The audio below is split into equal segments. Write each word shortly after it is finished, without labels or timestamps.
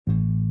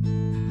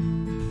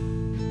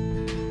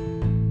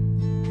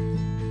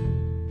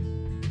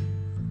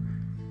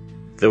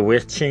The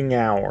Witching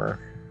Hour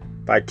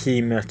by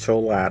T.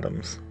 Mitchell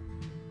Adams.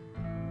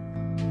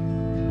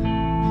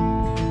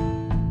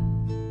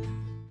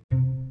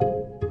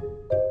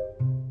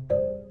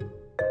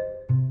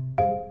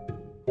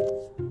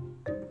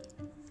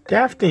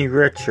 Daphne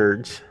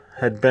Richards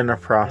had been a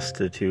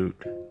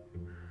prostitute.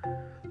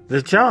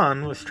 The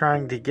John was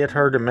trying to get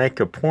her to make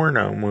a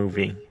porno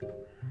movie.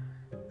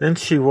 Then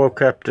she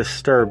woke up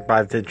disturbed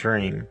by the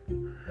dream.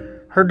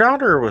 Her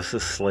daughter was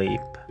asleep.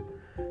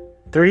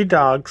 3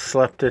 dogs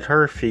slept at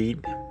her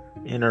feet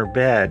in her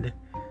bed,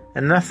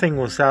 and nothing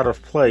was out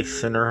of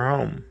place in her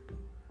home.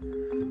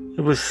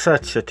 It was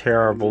such a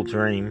terrible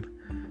dream,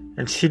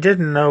 and she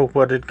didn't know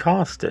what had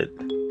caused it.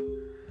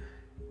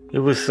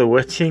 It was the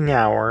witching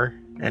hour,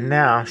 and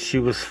now she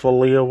was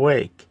fully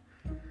awake.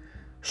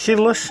 She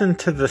listened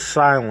to the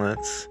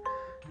silence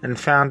and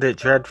found it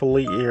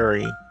dreadfully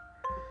eerie.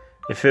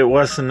 If it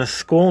wasn't a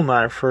school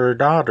night for her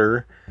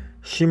daughter,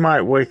 she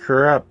might wake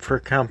her up for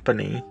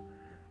company.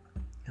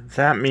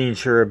 "That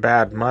means you're a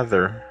bad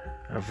mother,"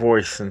 a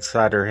voice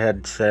inside her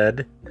head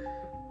said.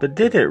 But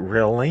did it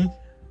really?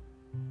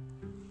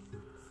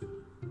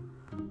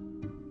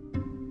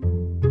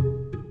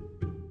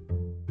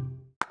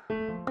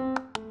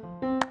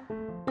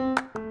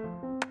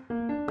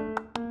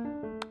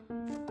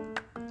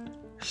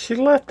 She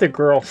let the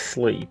girl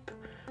sleep.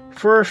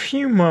 For a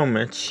few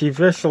moments, she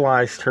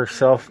visualized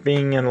herself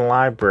being in a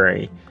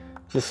library,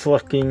 just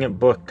looking at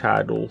book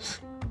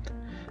titles.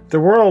 The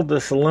world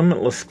is a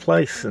limitless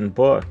place in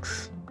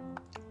books.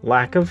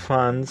 Lack of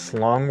funds,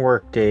 long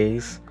work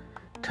days,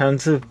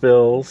 tons of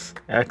bills,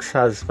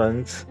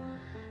 ex-husbands,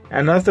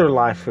 and other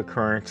life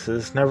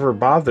occurrences never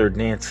bothered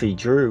Nancy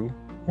Drew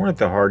or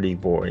the Hardy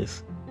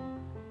Boys.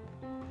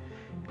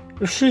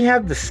 If she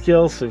had the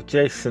skills of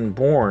Jason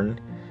Bourne,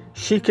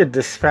 she could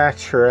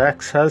dispatch her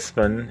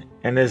ex-husband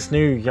and his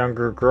new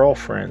younger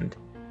girlfriend.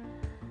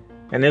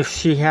 And if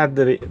she had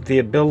the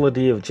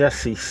ability of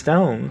Jesse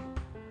Stone,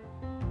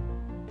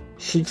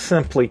 she'd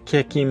simply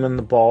kick him in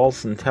the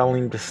balls and tell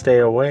him to stay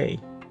away.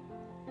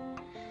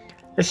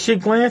 As she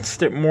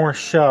glanced at more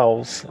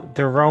shelves,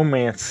 the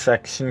romance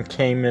section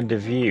came into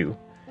view.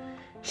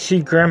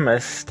 She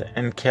grimaced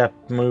and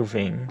kept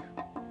moving.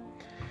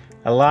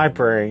 A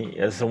library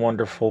is a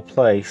wonderful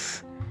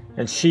place,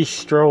 and she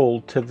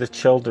strolled to the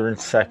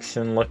children's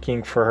section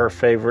looking for her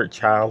favorite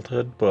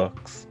childhood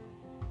books.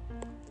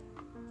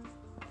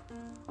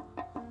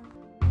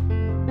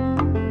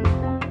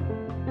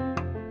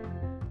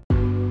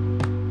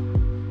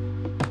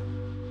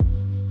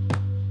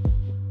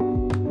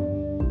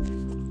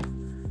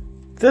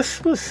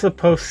 This was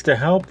supposed to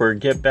help her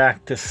get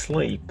back to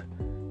sleep,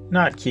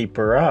 not keep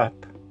her up.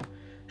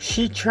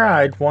 She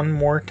tried one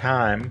more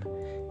time.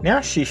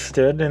 Now she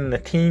stood in the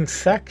teen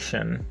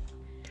section.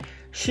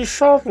 She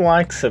saw the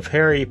likes of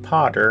Harry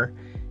Potter,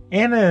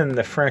 Anna and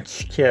the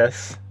French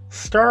Kiss,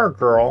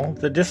 Stargirl,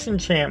 The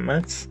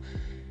Disenchantments,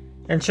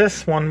 and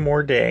Just One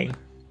More Day.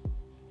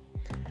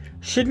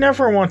 She'd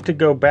never want to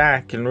go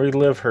back and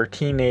relive her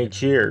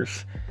teenage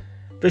years,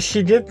 but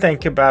she did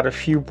think about a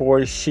few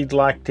boys she'd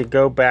like to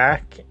go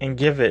back and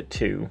give it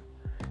to,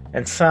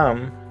 and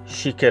some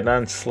she could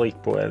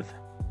unsleep with.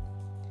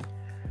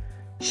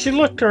 She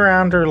looked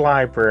around her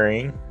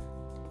library.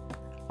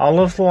 All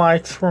of the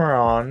lights were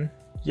on,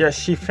 yet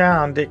she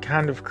found it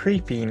kind of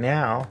creepy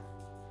now.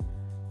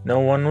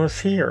 No one was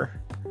here.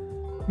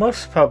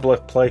 Most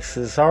public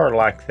places are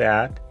like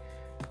that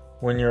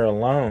when you're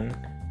alone,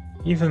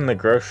 even the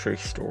grocery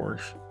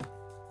stores.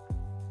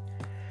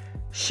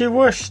 She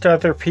wished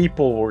other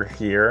people were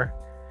here,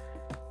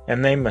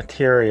 and they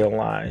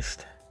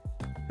materialized.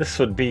 This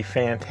would be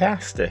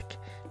fantastic,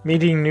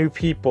 meeting new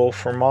people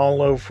from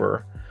all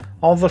over,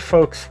 all the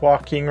folks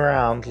walking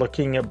around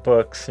looking at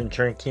books and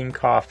drinking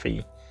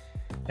coffee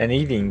and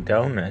eating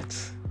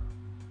donuts.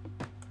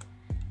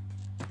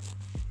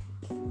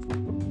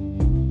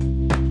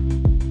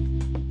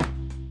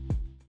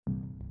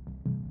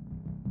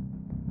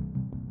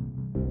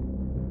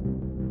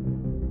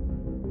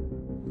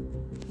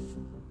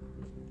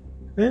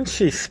 Then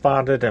she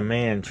spotted a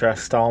man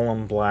dressed all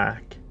in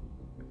black.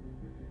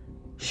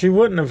 She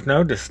wouldn't have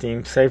noticed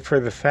him save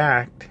for the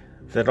fact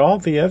that all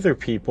the other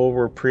people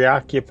were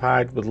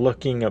preoccupied with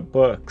looking at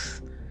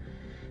books.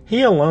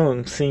 He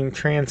alone seemed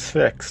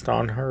transfixed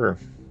on her.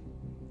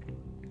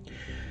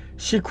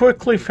 She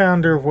quickly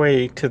found her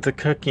way to the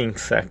cooking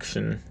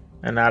section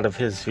and out of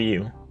his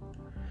view.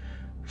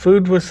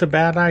 Food was a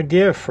bad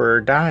idea for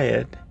her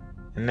diet,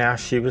 and now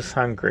she was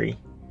hungry.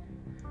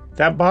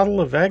 That bottle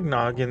of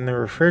eggnog in the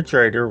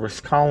refrigerator was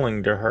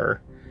calling to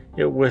her.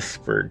 It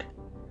whispered,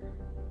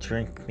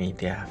 "Drink me,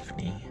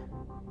 Daphne."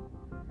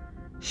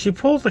 She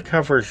pulled the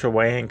covers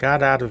away and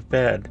got out of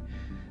bed.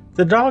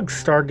 The dogs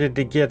started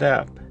to get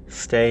up,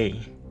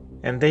 stay,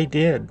 and they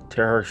did,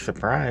 to her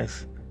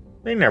surprise.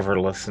 They never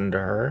listened to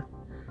her.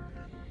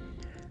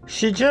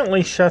 She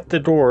gently shut the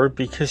door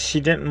because she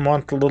didn't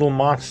want the little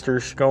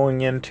monsters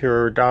going into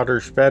her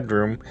daughter's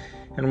bedroom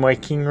and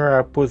waking her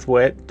up with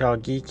wet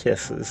doggy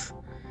kisses.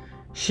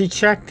 She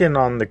checked in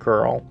on the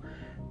girl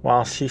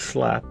while she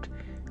slept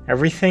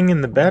Everything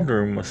in the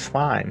bedroom was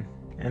fine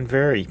and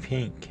very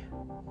pink.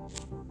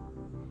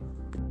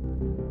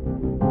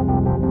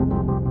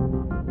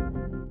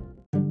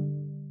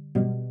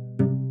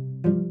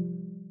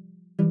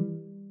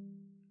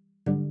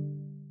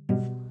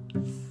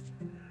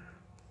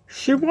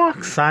 She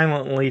walked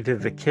silently to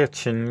the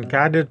kitchen,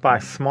 guided by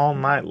small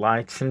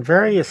nightlights and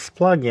various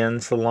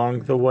plug-ins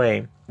along the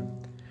way.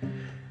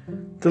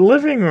 The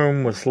living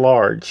room was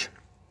large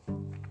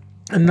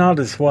and not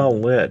as well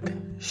lit.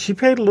 She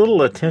paid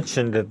little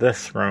attention to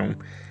this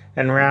room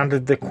and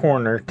rounded the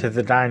corner to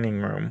the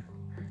dining room.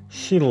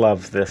 She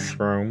loved this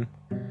room.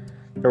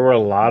 There were a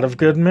lot of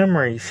good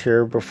memories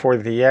here before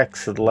the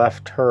ex had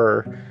left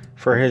her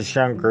for his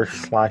younger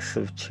slice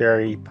of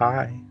cherry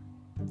pie.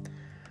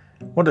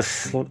 What a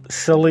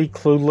silly,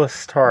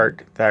 clueless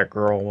tart that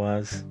girl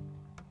was.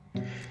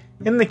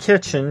 In the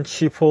kitchen,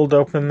 she pulled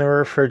open the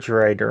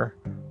refrigerator.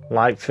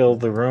 Light filled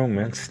the room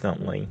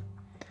instantly.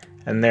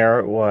 And there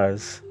it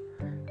was,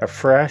 a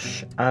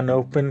fresh,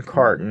 unopened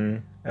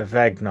carton of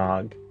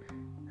eggnog,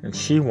 and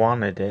she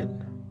wanted it.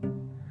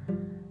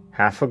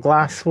 Half a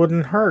glass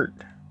wouldn't hurt,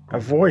 a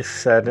voice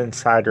said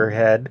inside her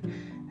head,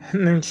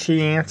 and then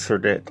she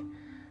answered it.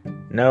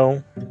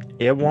 No,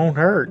 it won't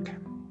hurt.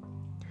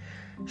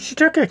 She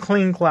took a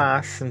clean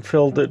glass and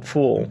filled it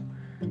full,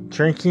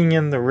 drinking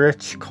in the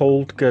rich,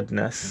 cold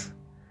goodness.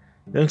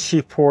 Then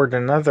she poured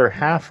another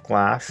half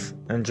glass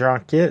and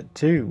drank it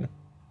too.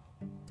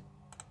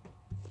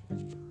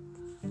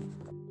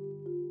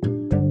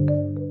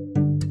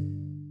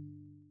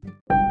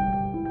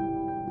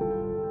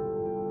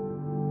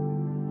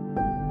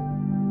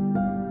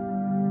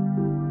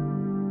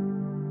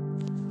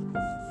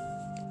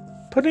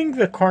 Putting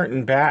the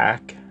carton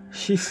back,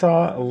 she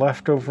saw a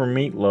leftover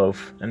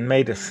meatloaf and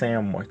made a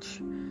sandwich.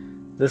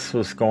 This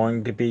was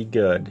going to be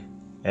good,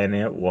 and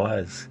it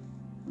was.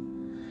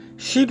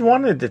 She'd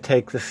wanted to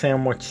take the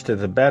sandwich to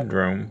the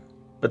bedroom,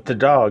 but the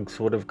dogs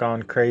would have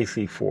gone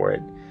crazy for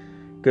it.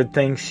 Good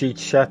thing she'd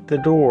shut the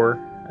door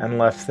and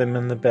left them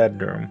in the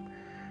bedroom.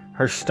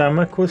 Her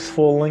stomach was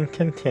full and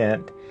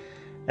content,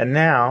 and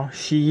now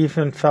she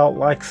even felt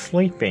like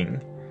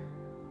sleeping.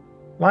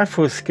 Life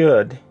was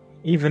good,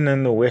 even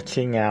in the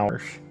witching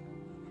hours.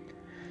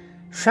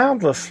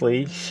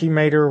 Soundlessly, she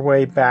made her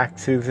way back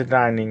to the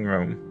dining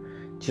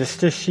room.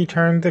 Just as she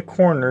turned the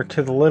corner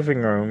to the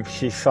living room,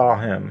 she saw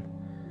him.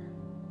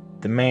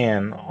 The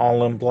man,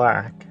 all in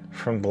black,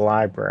 from the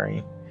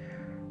library.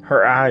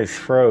 Her eyes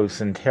froze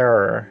in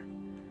terror.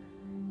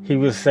 He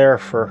was there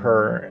for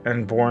her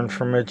and born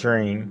from a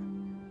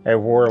dream, a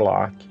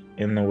warlock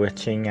in the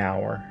witching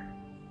hour.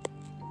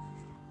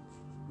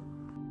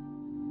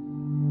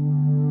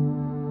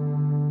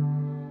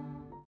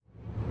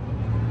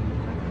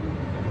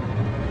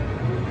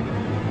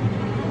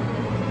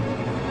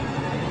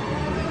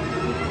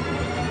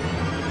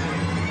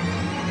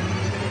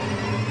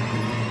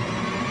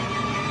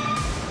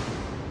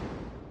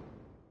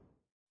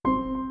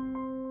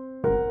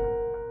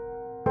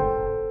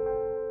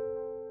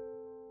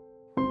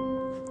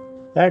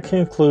 That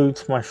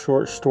concludes my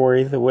short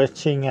story, The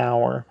Witching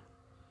Hour.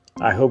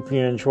 I hope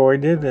you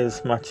enjoyed it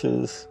as much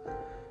as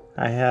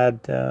I had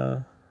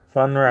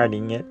fun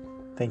writing it.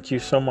 Thank you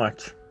so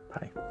much.